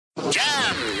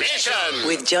Mission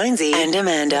with Jonesy and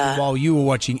Amanda. While you were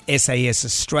watching SAS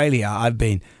Australia, I've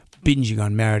been binging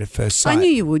on Married at First Sight. I knew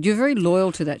you would. You're very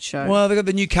loyal to that show. Well, they got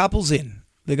the new couples in.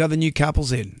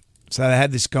 So they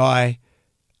had this guy.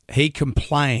 He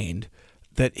complained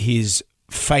that his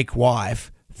fake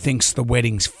wife thinks the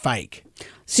wedding's fake.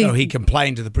 So he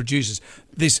complained to the producers.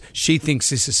 She thinks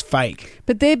this is fake.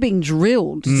 But they're being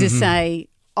drilled to say,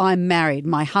 I'm married,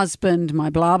 my husband, my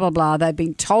blah, blah, blah. They've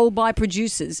been told by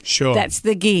producers, Sure. That's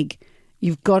the gig.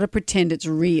 You've got to pretend it's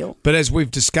real. But as we've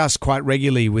discussed quite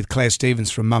regularly with Claire Stevens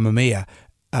from Mamma Mia,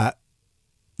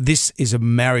 this is a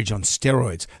marriage on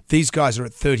steroids. These guys are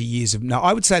at 30 years of... No,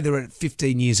 I would say they're at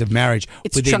 15 years of marriage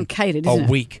It's within truncated, isn't it?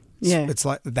 a week. Yeah. It's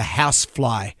like the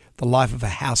housefly, the life of a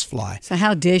housefly. So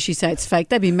how dare she say it's fake?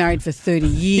 They've been married for 30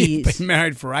 years. Been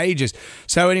married for ages.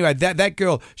 So anyway, that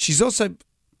girl, she's also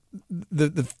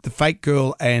the fake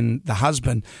girl and the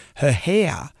husband. Her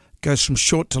hair goes from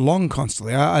short to long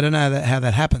constantly. I don't know how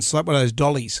that happens. It's like one of those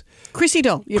dollies. Chrissy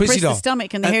doll. You Chrissy press doll. the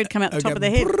stomach and the hair would come out the top of the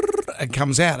head. It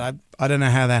comes out. I don't know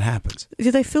how that happens.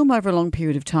 Do they film over a long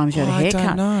period of time? You had a I haircut.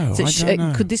 don't know. So I don't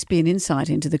know. Could this be an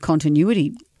insight into the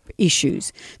continuity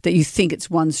issues that you think it's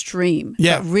one stream?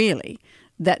 Yeah. But really,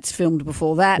 that's filmed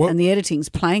before that Well, and the editing's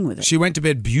playing with it. She went to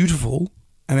bed beautiful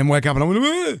and then woke up and I went,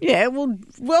 "Ugh." Yeah, well,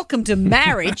 welcome to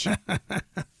marriage.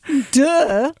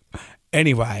 Duh.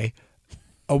 Anyway,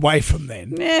 away from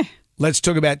then. Eh. Let's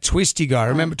talk about Twisty Guy.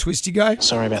 Remember Twisty Guy?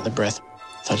 Sorry about the breath.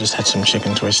 I just had some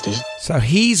chicken twisties. So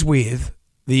he's with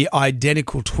the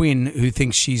identical twin who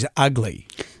thinks she's ugly,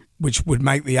 which would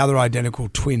make the other identical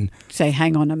twin, Say,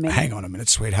 hang on a minute. hang on a minute,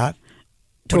 sweetheart.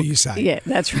 What do you say? Yeah,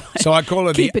 that's right. So I call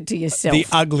her Keep it to yourself. the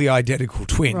ugly identical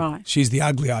twin. Right. She's the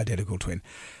ugly identical twin.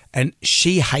 And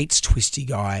she hates Twisty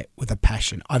Guy with a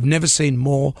passion. I've never seen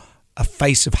more a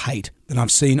face of hate than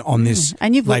I've seen on this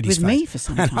And you've worked lady's with me face. for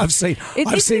some And time. I've seen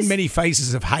Isn't many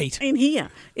faces of hate. in here.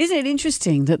 Isn't it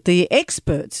interesting that the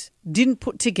experts didn't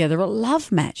put together a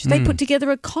love match? They put together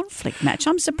a conflict match.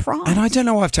 I'm surprised. And I don't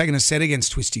know why I've taken a set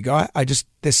against Twisty Guy.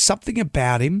 There's something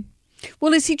about him.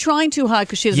 Well, is he trying too hard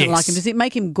because she doesn't Yes. like him? Does it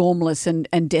make him gormless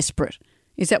and desperate?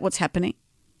 Is that what's happening?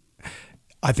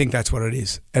 I think that's what it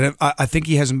is. And I think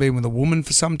he hasn't been with a woman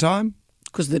for some time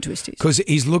Because of the twisties. because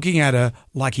he's looking at her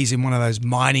like he's in one of those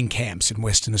mining camps in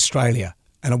Western Australia.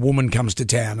 And a woman comes to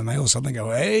town and they all suddenly go,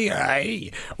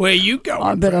 hey, where you going?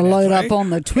 I better friend, load eh?" up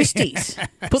on the twisties.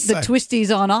 Put the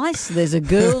twisties on ice. There's a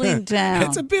girl in town.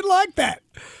 It's a bit like that.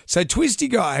 So Twisty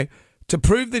Guy, to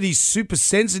prove that he's super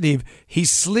sensitive, he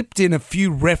slipped in a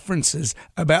few references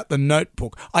about the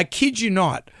Notebook. I kid you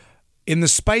not. In the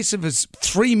space of his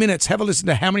 3 minutes, have a listen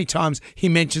to how many times he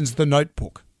mentions the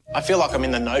Notebook. I feel like I'm in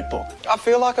the Notebook. I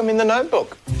feel like I'm in the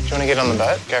Notebook. Do you want to get on the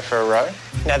boat? Go for a row?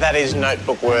 Now that is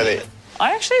Notebook worthy.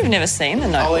 I actually have never seen The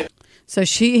Notebook. So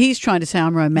he's trying to say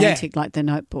I'm romantic like the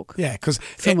Notebook. Yeah, because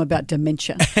Film about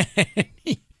dementia.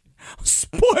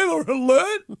 spoiler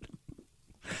alert.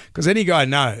 Because any guy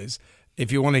knows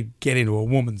if you want to get into a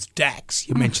woman's dax,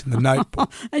 you mention the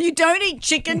Notebook. And you don't eat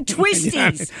chicken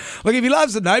twisties. Look, if he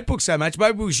loves the Notebook so much,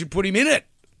 maybe we should put him in it.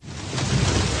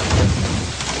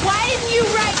 Why didn't you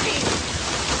write me?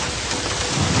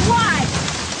 Why?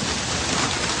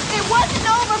 It wasn't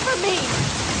over for me.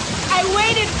 I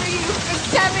waited for you for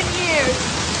 7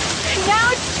 years.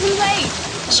 Now it's too late.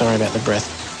 Sorry about the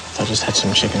breath. I just had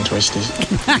some chicken twisties.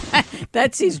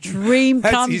 That's his dream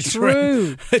That's come his true.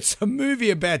 dream. It's a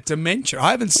movie about dementia.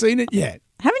 I haven't seen it yet.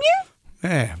 Haven't you?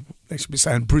 Yeah, they should be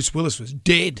saying Bruce Willis was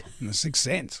dead in The Sixth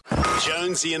Sense.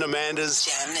 Jonesy and Amanda's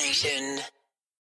Jam Nation.